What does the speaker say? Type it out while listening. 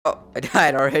Oh, I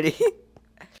died already.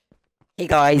 Hey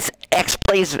guys,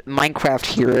 Xplaysminecraft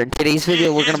here. In today's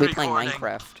video, we're gonna be playing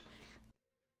Minecraft.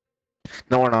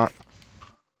 No, we're not.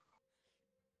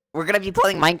 We're gonna be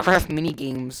playing Minecraft mini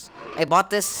games. I bought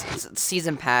this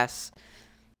season pass.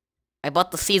 I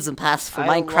bought the season pass for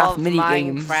Minecraft mini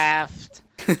games.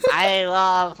 I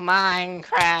love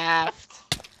Minecraft.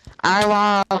 I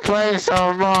want to play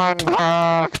some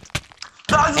Minecraft.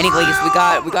 Anyways,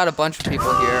 we got a bunch of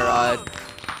people here,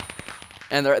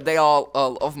 and they all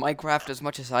love Minecraft as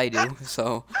much as I do.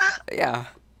 So, yeah.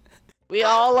 We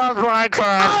all love Minecraft.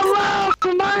 I love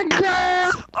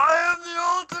Minecraft. I am the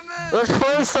ultimate. Let's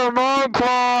play some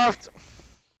Minecraft.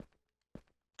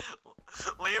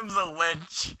 Liam's a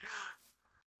lynch.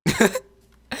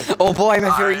 Oh boy,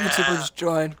 my favorite YouTuber just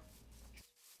joined.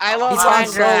 I love He's on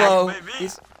Minecraft. solo.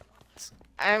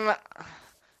 I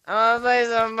wanna play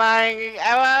some Minecraft.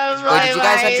 I wanna play Did you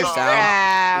guys add your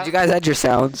sound? Did you guys add your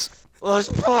sounds? Let's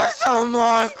play some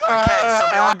Minecraft. Okay, so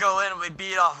we all go in and we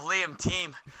beat off Liam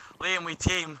team. Liam, we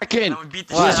team. Again, And we beat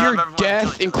the was shit out your of everyone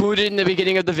death until- included in the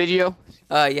beginning of the video?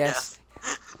 Yes.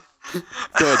 Good.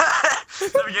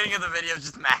 The beginning of the video is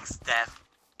just max death.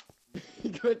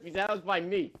 Good, because that was by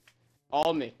me.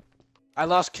 All me. I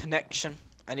lost connection.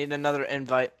 I need another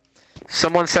invite.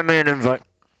 Someone send me an invite.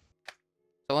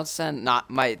 Someone send not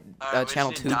my we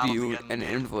channel should to dial you again, an dude.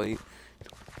 invite.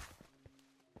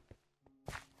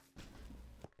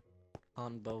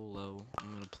 On Bolo.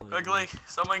 I'm gonna play. Quickly,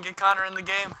 someone get Connor in the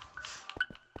game.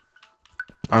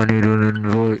 I need an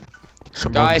invite.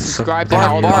 Guys, subscribe to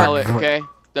Howled Pilot, okay?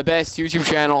 The best YouTube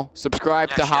channel. Subscribe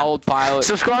to Yeah, sure. Howled Pilot.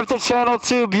 Subscribe to channel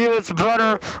 2, view it's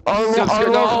better. I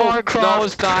love Minecraft. No,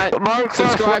 it's not. Minecraft.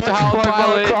 Subscribe to Howled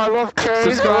Pilot. I love Cave.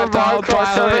 Subscribe to Howled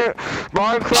Pilot.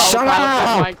 Minecraft. Howled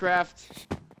Pilot for Minecraft.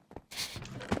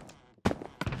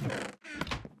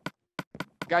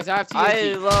 Guys, I have to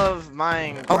I love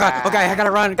Minecraft. Okay, I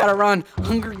gotta run.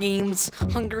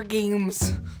 Hunger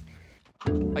Games.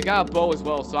 I got a bow as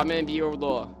well, so I'm gonna be able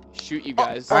to shoot you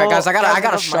guys. Alright guys, I got a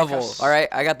love shovel. Minecraft. Alright,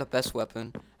 I got the best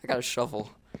weapon. I got a shovel.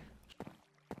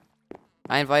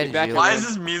 I invited back you. Why is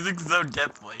this music so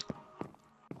deathly?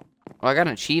 Oh, I got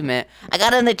an achievement. I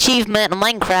got an achievement in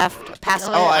Minecraft.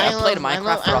 I played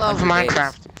Minecraft for 100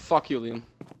 days. Fuck you, Liam.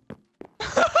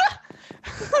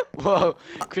 Whoa,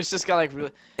 Chris just got like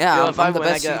really. Yeah, Yo, I'm, if I I'm the win,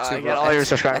 I best get- YouTuber. I get all your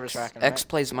subscribers tracking, right?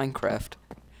 Xplaysminecraft.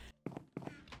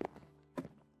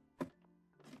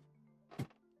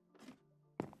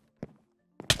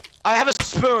 I have a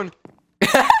spoon.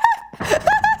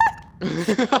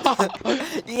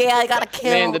 Yeah, I got a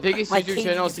kill. Man, the biggest My YouTube king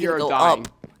channels is here gonna are go dying.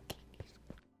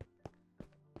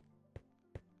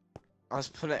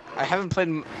 up. I haven't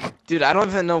played. Dude, I don't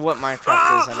even know what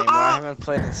Minecraft is anymore. I haven't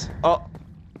played it. Oh.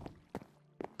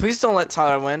 Please don't let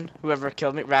Tyler win. Whoever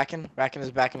killed me. Racken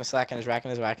is back in the slack, and his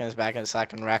Racken is back in the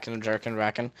slack, and Racken jerking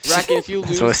Racken. Racken, if you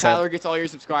That's what I lose, said. Tyler gets all your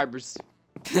subscribers.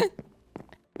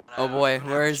 Oh boy,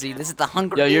 where is he? This is the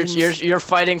Hunger Yo, Games. you're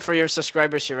fighting for your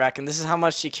subscribers here, Racken. This is how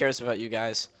much she cares about you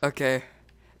guys. Okay.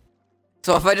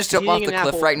 So if I just jump He's off eating the an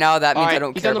cliff apple. right now, that means I Alright,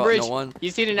 don't he's care on the about bridge. no one.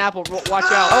 He's eating an apple. Watch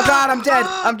out. Oh god, I'm dead.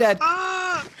 I'm dead.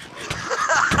 Oh,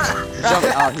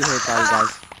 he hates all you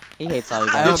guys. He hates all you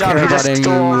I guys. don't Good job, care you about just any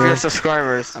stole all of your you.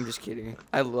 subscribers. I'm just kidding.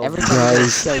 I love Every you time you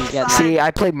guys. kill, you get See,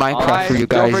 I played Minecraft Alright, for you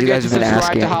don't guys. You forget guys to have been subscribe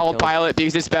asking. to Howled Pilot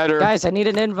because it's better. Guys, I need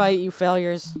an invite, you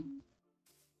failures.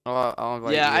 I'll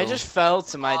invite Yeah, I you. just fell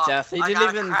to my death. He I didn't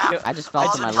got even. crap. Kill I just fell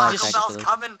Oh, to the my Taco life, Bell's actually.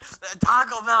 coming. The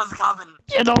Taco Bell's coming.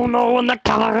 You don't know when the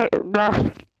color. Oh,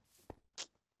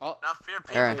 Not fear,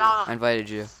 Aaron, people. I invited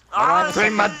you. Ah,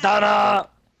 Prima donna.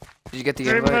 Did you get the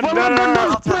Prima invite?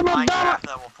 I'll tell donna. Minecraft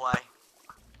that we'll play.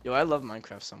 yo, I love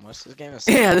Minecraft so much. This game is.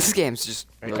 Yeah, this game's just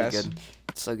Right, really guys? good.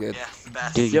 It's so good. Yeah, it's the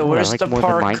best. Dude, Yo, you know what I where's like the more than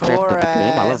Minecraft, parkour the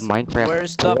game? I love at? Minecraft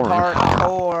Where's the porn.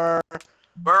 parkour?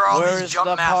 Where are all these Where's jump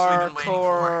the maps we've been waiting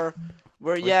for? parkour?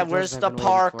 Where's the where's doors the I've been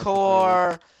waiting for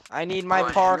parkour? I need my Oh,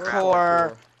 you're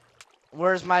parkour.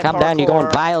 Where's my Calm parkour? down, you're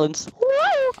going violence.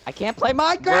 I can't play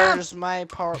Minecraft! Where's my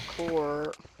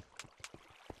parkour?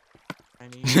 I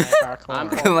need my I'm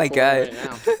parkour. Oh my parkour God. right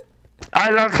now. I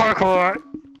love parkour.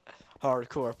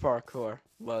 Hardcore parkour.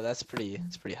 Whoa, that's pretty.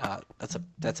 It's pretty hot. That's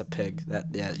a pig. Yeah,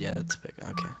 that's a pig.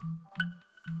 Okay.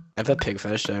 I have a pig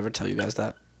fetish. Did I ever tell you guys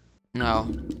that? No.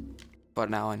 But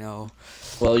now I know.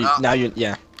 Well, Oh. now you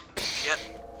yeah. Yep.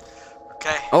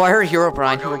 Okay. Oh, I heard Hero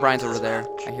Brian. We're Hero going Brian's into over this there.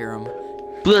 map. I hear him.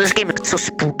 This game is so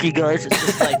spooky, guys. It's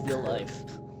just like real life.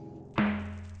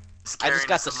 I just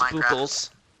got Scariness the of Minecraft. spookles.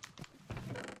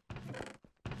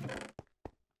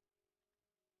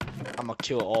 I'm gonna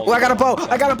kill all. Oh, I got a bow! of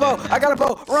them. I got a bow! I got a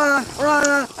bow! Run!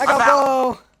 I got a I'm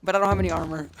bow! But I don't have any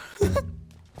armor.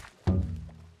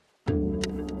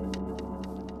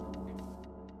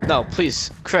 No, please,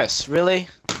 Chris. Really?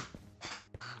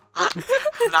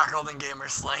 Not Golden Gamer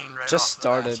slain right Just off the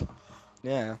bat. started.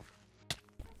 Yeah.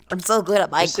 I'm so good at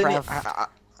Just sitting- Minecraft.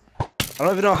 I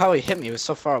don't even know how he hit me. It was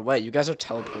so far away. You guys are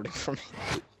teleporting from me.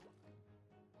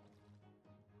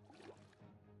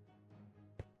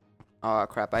 Oh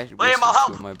crap! I should Liam, waste I'll two help.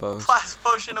 of my bows. Flash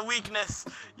potion of weakness.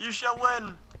 You shall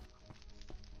win.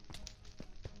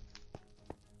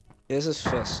 Here's his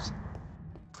fist.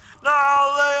 No,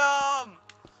 Liam.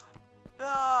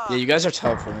 No. Yeah, you guys are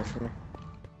teleporting from me.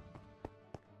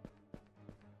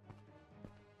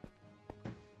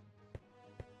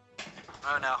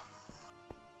 Oh no.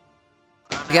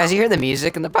 Oh, You guys hear the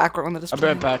music in the background that is I'll be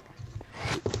right back.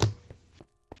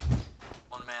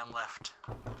 One man left.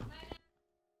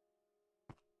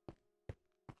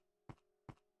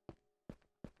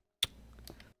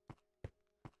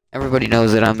 Everybody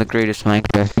knows that I'm the greatest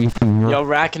Minecraft. Yo,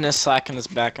 racking is slacking is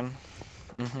backing.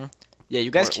 Yeah,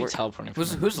 you guys keep Where- teleporting from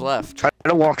me. Who's left? Try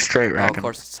to walk straight, Oh, racking. of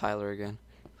course it's Tyler again.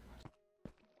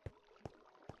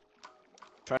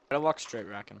 Try to walk straight,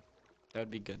 racking. That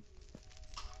would be good.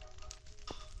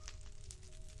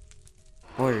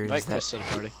 Where Invite is that? Chris to the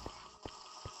party.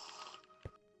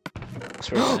 I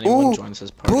swear if anyone Ooh, joins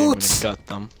this party, I'm boots! gonna gut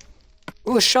them.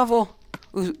 Ooh, a shovel.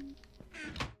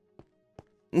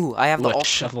 Ooh, I have Look, the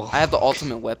shovel. I have the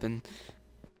ultimate weapon.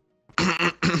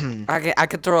 I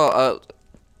could throw a.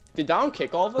 Did Down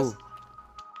kick all of us? Ooh.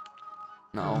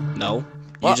 No. No, you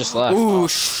What? just left. Ooh,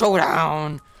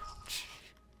 showdown.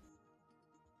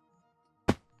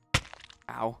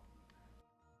 Ow.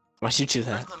 Why'd you do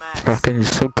Where's that? the max? Rackin'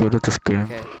 is so good at this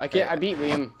game. Okay. I beat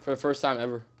Liam for the first time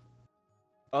ever.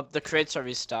 Oh, the crates are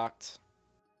restocked.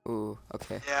 Ooh,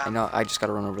 okay. Yeah. I know. I just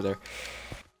gotta run over there.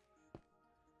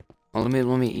 Oh, let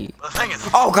me eat. The thing is,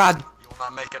 Oh God. you will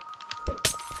not make it.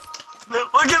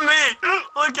 Look at me!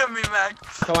 Look at me, Mac!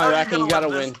 Come on, Rackin', you gotta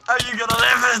win. How you gonna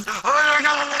live this? How you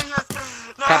gonna live this?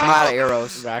 No! Crap, I'm out of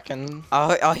arrows. Racking.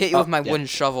 I'll hit you with my yeah. wooden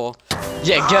shovel.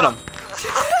 Yeah, get him.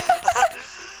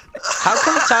 How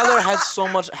come Tyler had so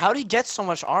much? How did he get so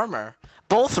much armor?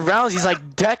 Both rounds, he's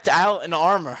like decked out in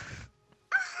armor.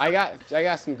 I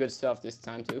got some good stuff this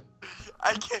time too.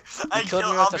 I can't. You killed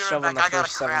me with I'll the be shovel right in back. the I got a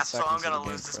first 7 craft, so I'm seconds of gonna the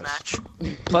game, lose this Chris.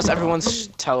 match. Plus, everyone's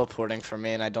teleporting from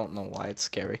me, and I don't know why. It's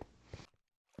scary.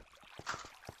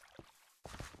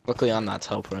 Luckily, I'm not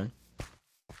teleporting.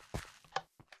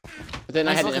 But then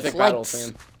I Nice had an looking epic battle flights.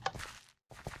 with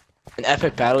Liam. An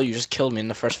epic battle? You just killed me in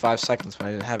the first 5 seconds when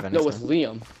I didn't have anything. No, with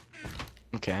Liam.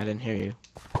 Okay, I didn't hear you.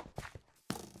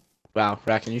 Wow,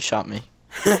 Rackin', you shot me.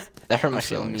 That hurt my I'm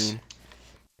so feelings. mean.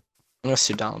 I'm gonna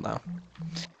sit down now.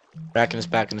 Racking is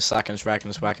back in the slack and is racking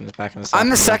is whacking is back in the slack. I'm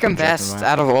the second best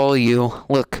out of all of you.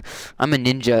 Look, I'm a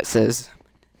ninja. It says.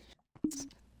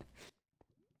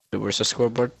 Where's the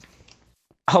scoreboard?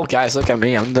 Oh, guys, look at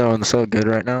me. I'm doing so good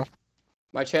right now.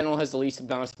 My channel has the least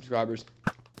amount of subscribers.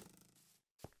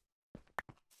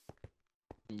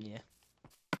 Yeah.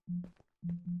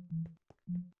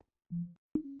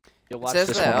 It says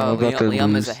that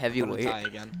Liam is a heavyweight.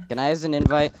 Again. Can I have an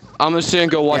invite? I'm just gonna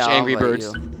go watch Yeah, I'll Angry let Birds.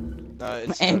 you. No,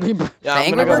 it's Angry Birds. Yeah, The I'm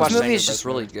Angry gonna go Birds watch the movie Angry is just Birds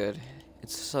really movie. good.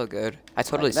 It's so good. I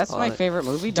totally That's saw my it. favorite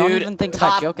movie. Don't Dude, even think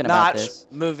about joking about this.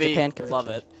 movie. Japan Love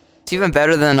it. It's even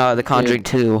better than The Conjuring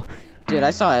 2. Dude,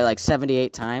 I saw it like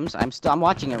 78 times. I'm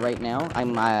watching it right now.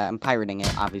 I'm pirating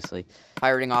it, obviously.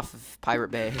 Pirating off of Pirate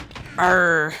Bay.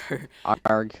 Arr.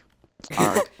 Arg.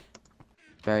 Arg.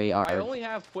 Very I arg. only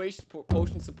have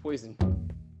potions of poison.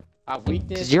 I have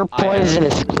weakness. 'Cause you're I have-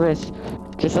 poisonous, Chris.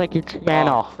 Just like your Oh,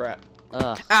 channel. crap.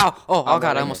 Ugh. Ow! Oh I'm god, I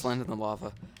loving almost this. landed in the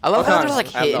lava. I love Okay, how there's like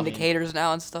I'm hit loving it. indicators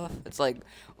now and stuff. It's like,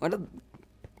 when did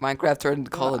Minecraft turn into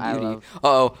Call of I Duty? love-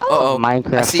 Uh-oh, uh-oh. I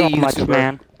Minecraft see so you, much, YouTuber.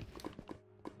 man.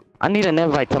 I need an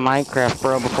invite to Minecraft,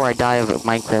 bro, before I die of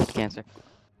Minecraft cancer.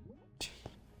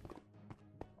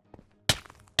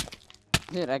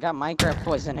 Dude, I got Minecraft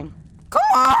poisoning. Come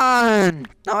on!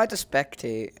 No, I had to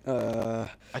spectate.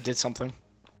 I did something.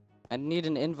 I need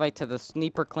an invite to the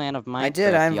Sniper clan of Minecraft. I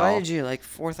did. I y'all. invited you like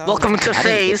 4,000 Welcome times. to I didn't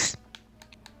Phase.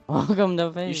 Welcome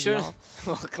to Phase. You should. y'all.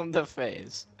 Welcome to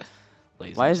Phase.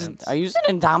 Ladies Why and is it? gents. Are you using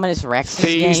Indominus Rex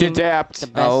Phase game? adapt. The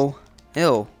best Oh.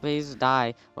 Ew. Phase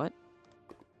die. What?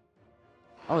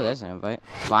 Oh, there's an invite.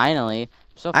 Finally.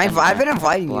 So I've been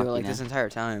inviting you Lucky like now. this entire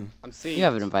time. I'm seeing. You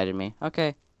haven't invited me.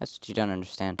 Okay, that's what you don't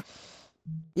understand.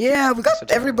 Yeah, we got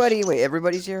Such a everybody. Wait,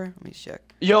 everybody's here? Let me check.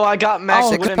 Yo, I got Max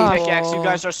Oh, wooden God. pickaxe. You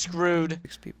guys are screwed.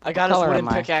 6 people. I got his color wooden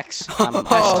am I? pickaxe. Oh,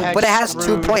 Hashtag but it has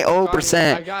screwed.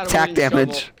 2.0% I got a attack wooden shovel.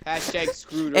 damage. Hashtag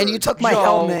screwed. And you took my Yo.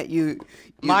 helmet, you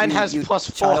Mine you- has you plus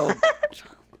 4. child.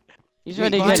 He's You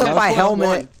ready to you get took my ghosted.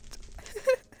 helmet.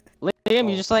 Liam,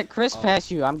 you just let Chris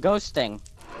pass you. I'm ghosting.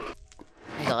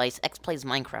 guys,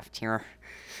 Xplaysminecraft here.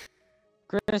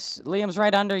 Chris, Liam's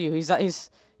right under you. He's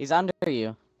under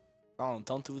you. Oh,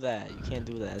 don't do that. You can't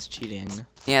do that. It's cheating.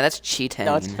 Yeah, that's cheating.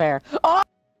 No, it's fair. Oh,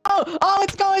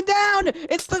 it's going down!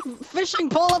 It's the fishing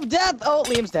pole of death! Oh,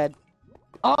 Liam's dead.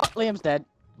 Oh, Liam's dead.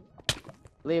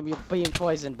 Liam, you're being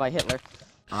poisoned by Hitler.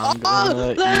 I'm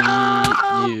gonna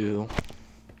eat you.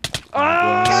 Chris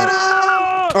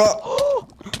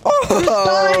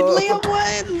died! Liam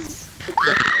wins!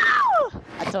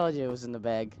 I told you it was in the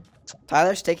bag.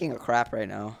 Tyler's taking a crap right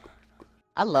now.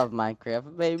 I love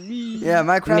Minecraft, baby. Yeah,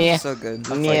 Minecraft is so good.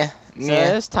 Yeah, So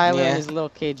there's Tyler in his little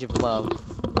cage of love.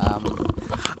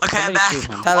 Okay, I'm somebody back. shoot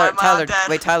him. Tyler, Why am I Tyler, dead?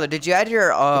 wait, Tyler, did you add your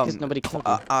Because nobody killed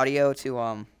him. audio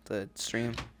to the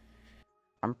stream?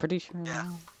 I'm pretty sure. Yeah.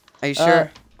 Are you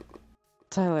sure?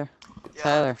 Tyler, Yeah,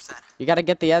 Tyler. 100%. you gotta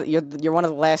get the other. You're one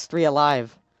of the last 3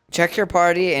 alive. Check your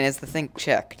party, and is the thing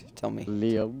checked? Tell me.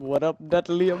 Liam, what up, that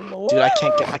Liam? Dude, I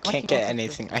can't get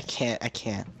anything. I can't.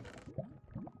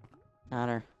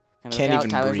 Connor. Can't even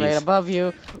Tyler's breathe. right above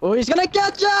you. Oh, he's gonna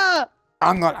get ya!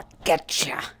 I'm gonna get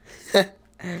ya.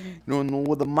 You don't know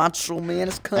where the macho man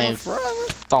is I coming ain't from.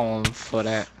 falling for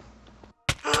that.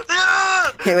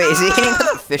 Hey, wait, is he hitting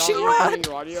with a fishing Donald, you're rod? cutting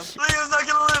your audio? Liam's not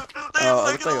gonna live. Liam's Oh, it not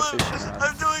looks gonna like a live. fishing rod.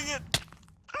 I'm doing it.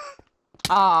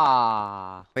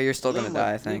 Ah. But you're still gonna Liam,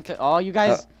 die, I think. Oh, you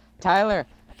guys. Tyler.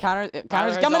 Connor's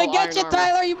has coming to all get iron you, armor.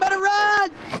 Tyler! You better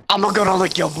run! I'm not gonna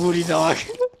lick your booty, dog.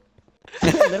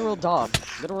 Literal dog.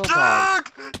 Literal dog.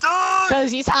 Dog!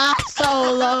 Cause he's hot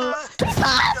solo.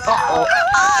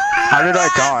 How did I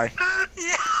die?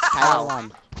 Yeah. Tyler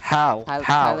won. How?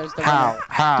 Tyler's the winner.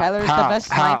 Tyler's the best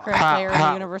Minecraft player in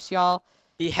the universe, y'all.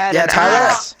 He had Yeah, an Tyler.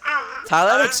 ass.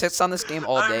 Tyler like sits on this game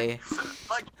all day.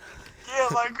 Like, yeah,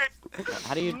 like,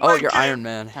 How do you Oh, you're Iron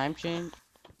Man. time change?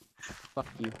 Fuck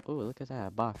you. Ooh, look at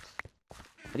that box.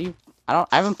 How do you? I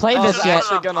haven't played I this was yet.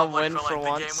 actually gonna Public win for, like, for the game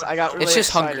once. with I got no- really It's just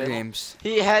excited. Hunger Games.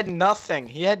 He had nothing.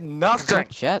 He had nothing.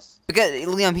 Chest. Because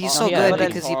Liam, he's Oh, so yeah, good that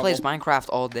is because he plays Minecraft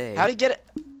all day. How did he get it?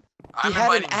 I'm had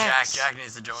an inviting Jack. axe. Jack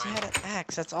needs to join. He had an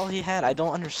axe. That's all he had. I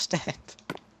don't understand.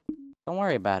 Don't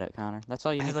worry about it, Connor. That's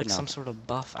all you I need had like to know. some sort of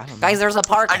buff. I don't know. Guys, there's a I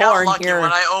got parkour in lucky here.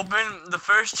 when I opened the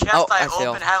first chest Oh, I I failed.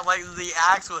 opened had like the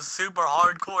axe was super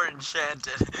hardcore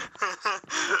enchanted.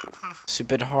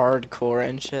 Stupid hardcore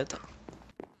and shit.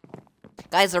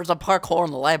 Guys, there's a parkour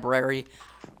in the library.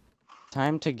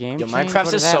 Time to game Yo, change? Minecraft What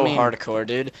is does that so mean? hardcore,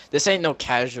 dude. This ain't no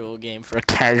casual game for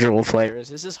casual players.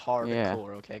 This is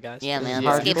hardcore, okay, guys? Yeah, This man,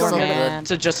 is this game's hardcore, so man. good.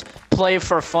 To just play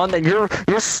for fun, then you're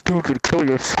stupid. Kill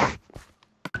yourself.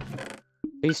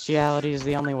 Bestiality is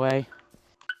the only way.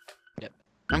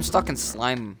 I'm stuck in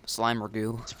slime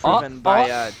goo. It's proven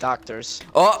by doctors.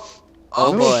 Oh,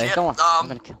 oh Oh, boy. shit. Go on. I'm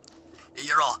gonna kill.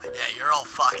 You're all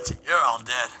fucked. You're all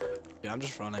dead. Yeah, I'm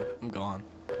just running. I'm gone.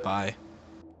 Bye.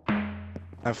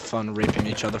 Have fun raping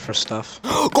each other for stuff.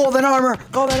 Golden armor!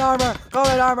 Golden armor!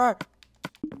 Golden armor!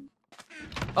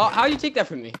 Oh, how do you take that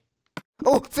from me?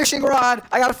 Oh, fishing rod!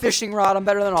 I got a fishing rod. I'm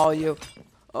better than all of you.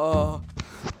 Oh.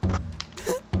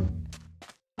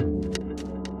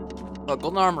 Oh,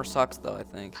 golden armor sucks though, I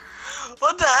think.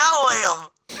 What the hell, Liam?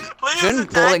 Liam's Shouldn't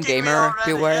attacking Golden me Gamer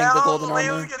be already. wearing the Hell, golden Liam's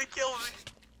armor? gonna kill me.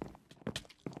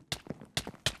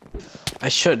 I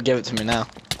should give it to me now.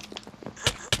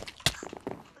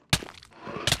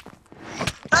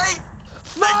 Hey!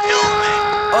 They killed me!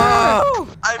 Oh!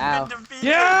 I've Ow. been defeated.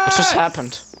 Yeah! What just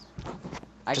happened?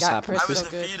 I Just got happened. Chris I was so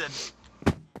good. defeated.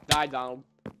 Die, Donald.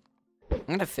 I'm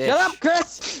gonna fish. Shut up,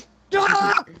 Chris! Shut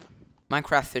up!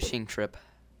 Minecraft fishing trip.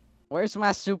 Where's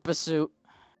my super suit?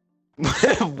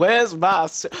 Where's my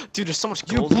dude? There's so much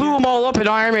You gold blew here. them all up in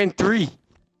Iron Man 3.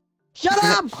 Shut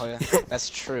up! Oh yeah, that's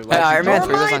true. Hey, Iron Man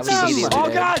 3 was on Remind TV the them! other Oh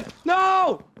day. god,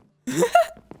 no!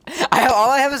 All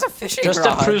I have is a fishing Just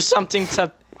rod. to prove something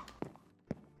to.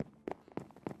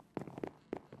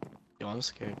 Yo, I'm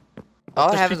scared. All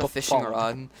I There's have is a people fishing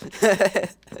falling. rod.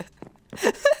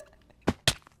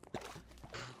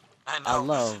 I know. I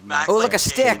love Max Oh, like look, a Katie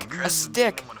stick! and A Chris.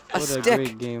 stick! I'm gonna A fish. What a stick.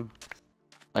 great game.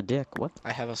 A dick, what?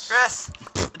 I have a. Chris,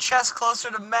 the chest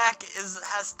closer to Mac has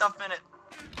stuff in it.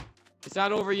 It's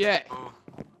not over yet. Ooh,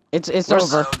 It's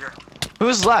Where's over. ogre.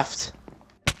 Who's left?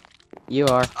 You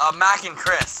are. Mac and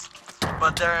Chris,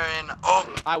 but they're in.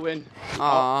 Oh, I win.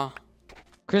 Aw.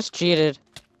 Chris cheated.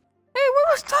 Hey, where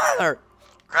was Tyler?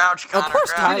 crouch, Connor, Of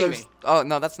course crouch. Tyler's. Oh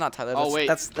no, that's not Tyler. Oh,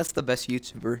 That's, wait. that's the best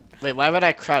YouTuber. Wait, why would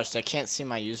I crouch? I can't see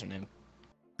my username.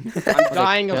 I'm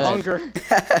dying of good. hunger.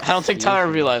 I don't think Tyler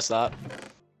realized that.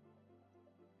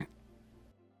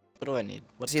 What do I need?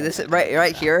 What See do I this need?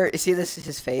 right here? You see this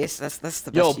his face? That's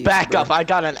the best. Yo, back YouTuber. up! I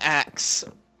got an axe.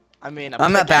 I mean,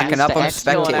 I'm not backing up. I'm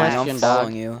Excellent spectating. I'm action, dog.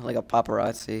 following you like a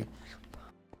paparazzi.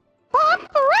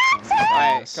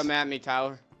 Alright, come at me,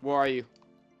 Tyler. Where are you?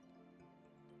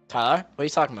 Tyler, what are you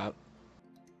talking about?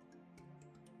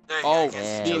 There you Oh, go.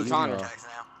 yeah, me and you Connor. know. Tags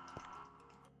now.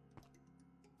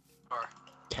 Or,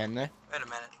 Can they? wait a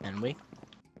minute. Can we?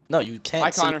 No, you can't Hi,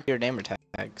 see Connor. your namer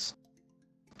tags.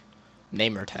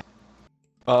 Namer tag.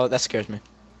 Oh, that scares me.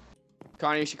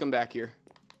 Connor, you should come back here.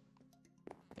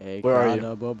 Hey, Where are you?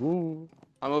 Kana Babu.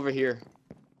 I'm over here.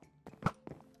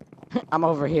 I'm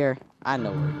over here. I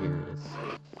know where here is.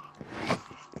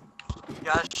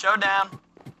 Guys, showdown.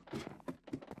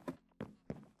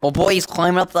 Oh boy, he's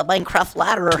climbing up the Minecraft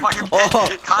ladder. Fucking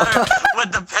Oh. Connor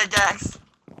with the pickaxe.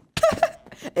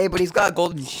 Hey, but he's got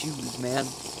golden shoes, man.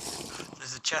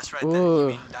 There's a chest right there. Ooh. You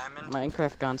mean diamond?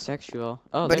 Minecraft gone sexual.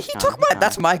 Oh, But there's he Connor. took Hey, my. Connor.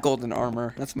 That's my golden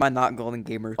armor. That's my not golden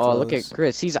gamer Oh, clothes. look at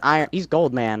Chris. He's iron. He's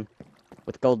gold man,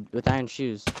 with iron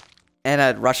shoes. And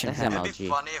a Russian That's hat. ML. It'd be LG.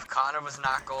 funny if Connor was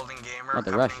not golden gamer, Oh, the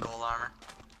covered in Russian. gold armor.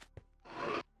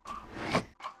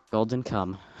 Golden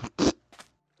cum.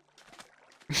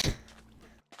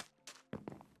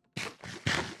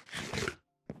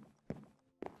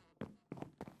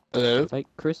 Hello? Take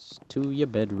Chris to your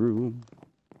bedroom.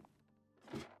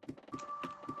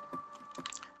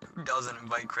 Who doesn't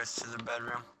invite Chris to the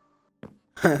bedroom?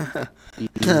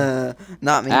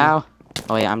 Not me. Ow.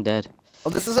 Oh yeah, I'm dead. Oh,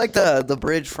 this is like the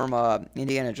bridge from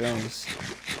Indiana Jones.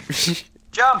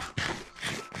 Jump!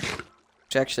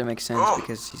 Which actually makes sense Oh.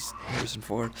 because he's Harrison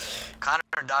Ford. Connor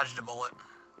dodged a bullet.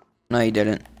 No, he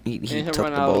didn't. He He'll took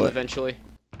run the out bullet. eventually.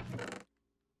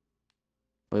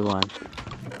 We won.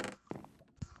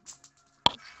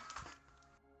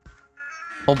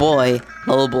 Oh boy.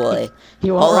 Oh boy.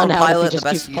 He won't Hold run on, out if Pilot, you the just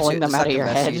best keep pulling them out of your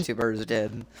head. YouTuber is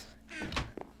dead.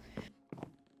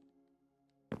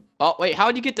 Oh, wait,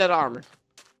 how'd you get that armor?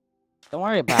 Don't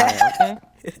worry about it, okay?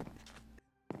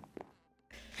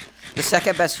 The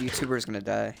second best YouTuber is gonna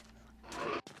die.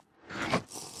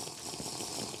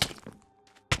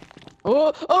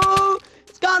 Oh, oh!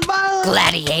 It's gone violent!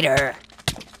 Gladiator.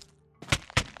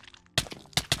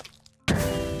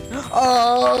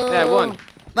 Oh. Yeah, I won.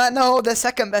 No, the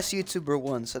second best YouTuber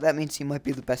won, so that means he might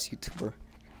be the best YouTuber.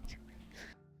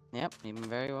 Yep, even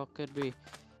very well could be.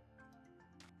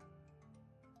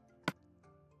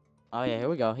 Oh yeah, here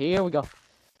we go. Here we go.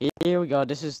 Here we go.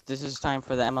 This is time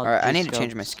for the MLG. Alright, I need to scope,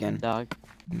 change my skin. Dog.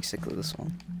 I'm sick of this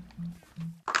one.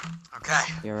 Okay.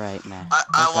 You're right, man. I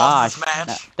Oh, lost this gosh.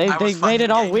 match. They I was made it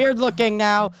all fucking weird looking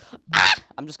now.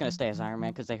 I'm just gonna stay as Iron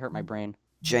Man because they hurt my brain.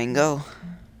 Django.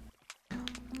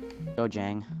 Go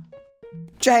Jang.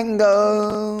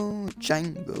 Django.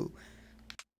 Django.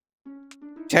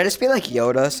 Should I just be like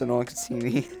Yoda so no one can see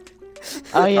me?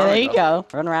 Oh yeah, There there we you go.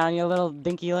 Run around on your little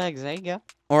dinky legs. There you go.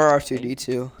 Or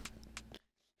R2D2.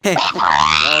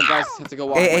 Oh, guys, have to go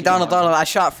walk. Hey, away. Donald, I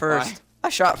shot first. I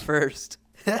shot first.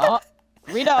 Oh,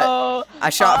 Rito. I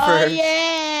shot Oh first.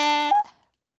 yeah.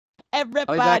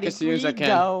 Everybody, back as soon as I can.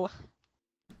 Rito.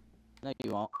 No,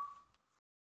 you won't.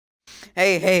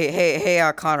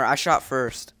 Hey, Connor, I shot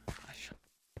first.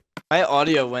 My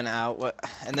audio went out. What?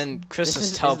 And then Chris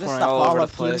is this teleporting the all fall over the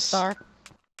of place. Keemstar?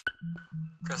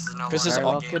 Chris is no Chris is longer Very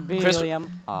all- well in the could game. be, Chris- Liam.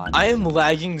 Oh, I am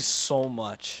lagging so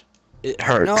much. It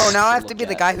hurts. No, now I have to look be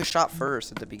the at. guy who shot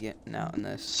first at the beginning. Now in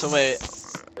this. So wait,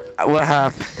 what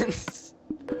happened?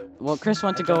 Well, Chris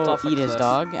went to I jumped go off a eat his cliff.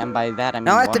 dog, and by that I mean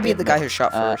Now I have to walk be it. the guy who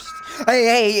shot Uh, first.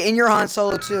 Hey, and you're Han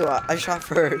Solo too. I shot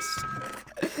first.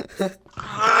 Look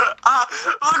what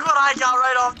I got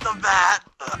right off the bat.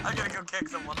 I'm gonna go kick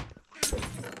someone.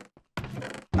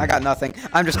 I got nothing.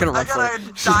 I'm just gonna I run for got it.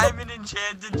 a diamond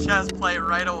enchanted chest plate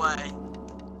right away.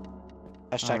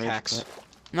 Hashtag rage hacks. quit.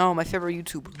 No, my favorite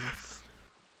YouTuber.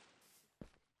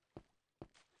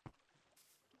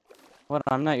 What?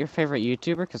 I'm not your favorite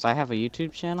YouTuber because I have a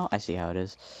YouTube channel. I see how it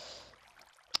is.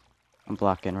 I'm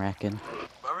blocking Rackin.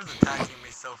 Whoever's attacking me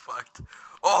so fucked.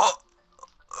 Oh!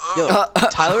 Yo, Oh.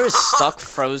 Tyler is stuck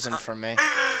frozen for me.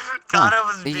 Connor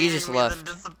was He beating just me and left.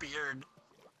 then disappeared.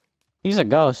 He's a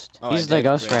ghost. Oh, I He's the did,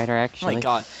 Ghost great. Rider, Oh actually. my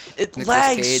god, it Nicolas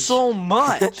lags Cage. so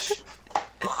much.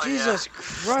 Oh, Jesus yeah.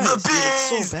 Christ, dude, it's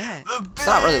bees! so bad. The It's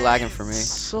not really lagging for me. It's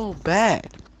so bad.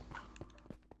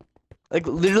 Like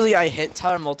literally, I hit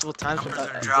Tyler multiple times with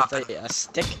Numbers are a, dropping. a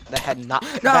stick that had not.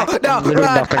 No, back, no, and literally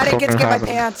run! nothing I didn't get to fucking get my happened.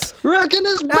 pants. Rackin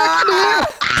is Ah!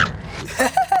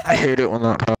 I hate it when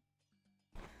that happens.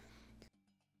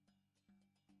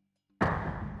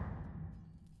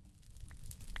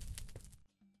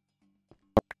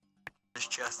 This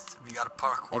chest, we got a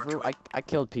parkour to it. I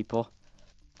killed people.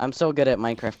 I'm so good at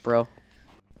Minecraft, bro.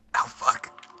 Oh fuck.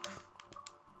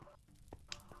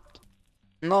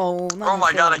 No, not Oh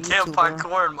my god, I favorite can't YouTuber.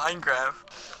 parkour in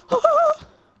Minecraft.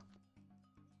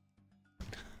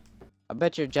 I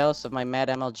bet you're jealous of my mad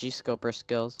MLG scoper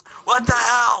skills. What the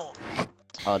hell?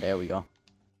 Oh, there we go.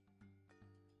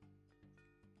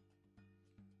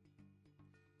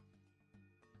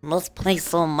 Let's play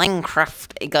some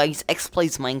Minecraft. Hey guys,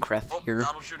 Xplaysminecraft Oh, here.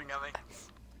 Donald's shooting at me.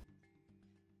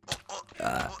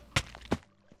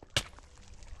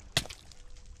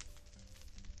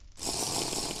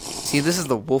 See, this is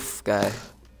the wolf guy.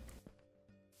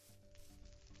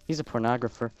 He's a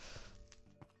pornographer.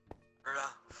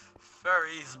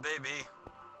 Furries, baby.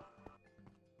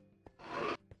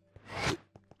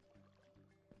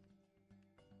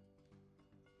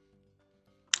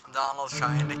 Donald's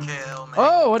trying to kill me.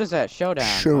 Oh, what is that? Showdown.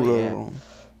 Oh, yeah.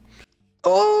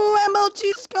 Oh,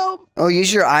 MLG scope. Oh,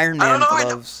 use your Iron I don't Man know,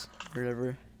 gloves.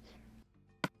 Whatever.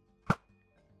 I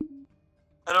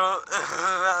don't.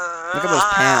 Look at those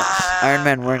pants. Iron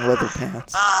Man wearing leather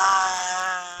pants.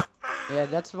 Yeah,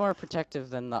 that's more protective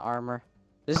than the armor.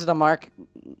 This is the Mark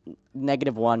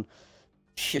 -1.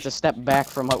 It's a step back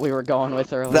from what we were going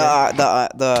with earlier.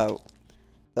 The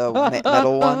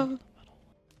metal one.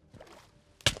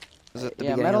 Was it the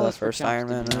Yeah, beginning metal of the is for first chumps Iron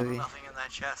to Man do. movie? Nothing in that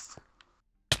chest.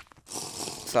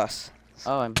 Sus.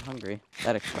 Oh, I'm hungry.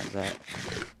 That explains that.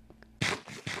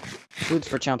 Food's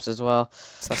for chumps as well.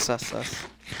 Sus. Nothing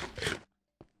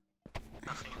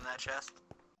in that chest.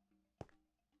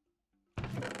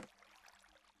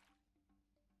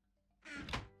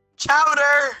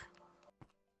 Chowder!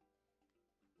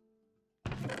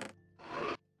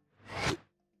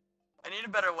 I need a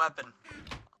better weapon.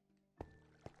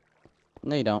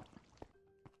 No, you don't.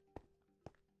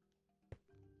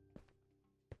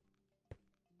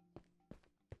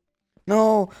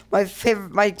 No, my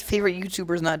favorite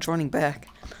YouTuber's not joining back.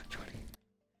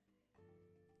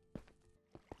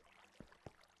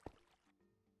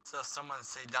 So someone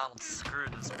say Donald's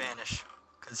screwed in Spanish.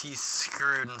 Cause he's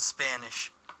screwed in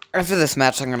Spanish. After this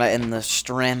match, I'm gonna end the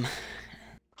stream.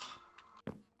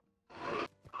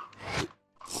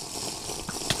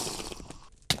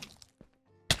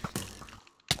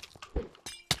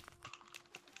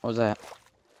 What was that?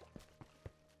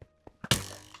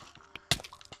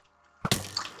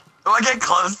 If I get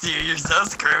close to you, you're so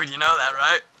screwed, you know that,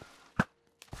 right?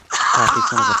 Happy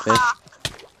son of a fish.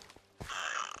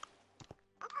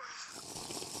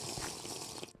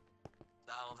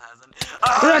 Donald hasn't.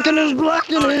 Bracken is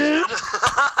blocking it!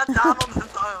 Donald is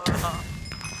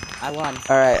I won.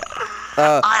 Alright.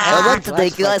 I'd like to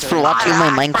thank you guys for watching my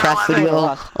Minecraft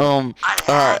video.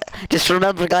 Just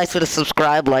remember, guys, to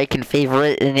subscribe, like, and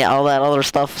favorite, and all that other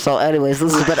stuff. So, anyways,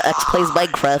 this has been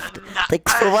Xplaysminecraft.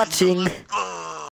 Thanks for watching.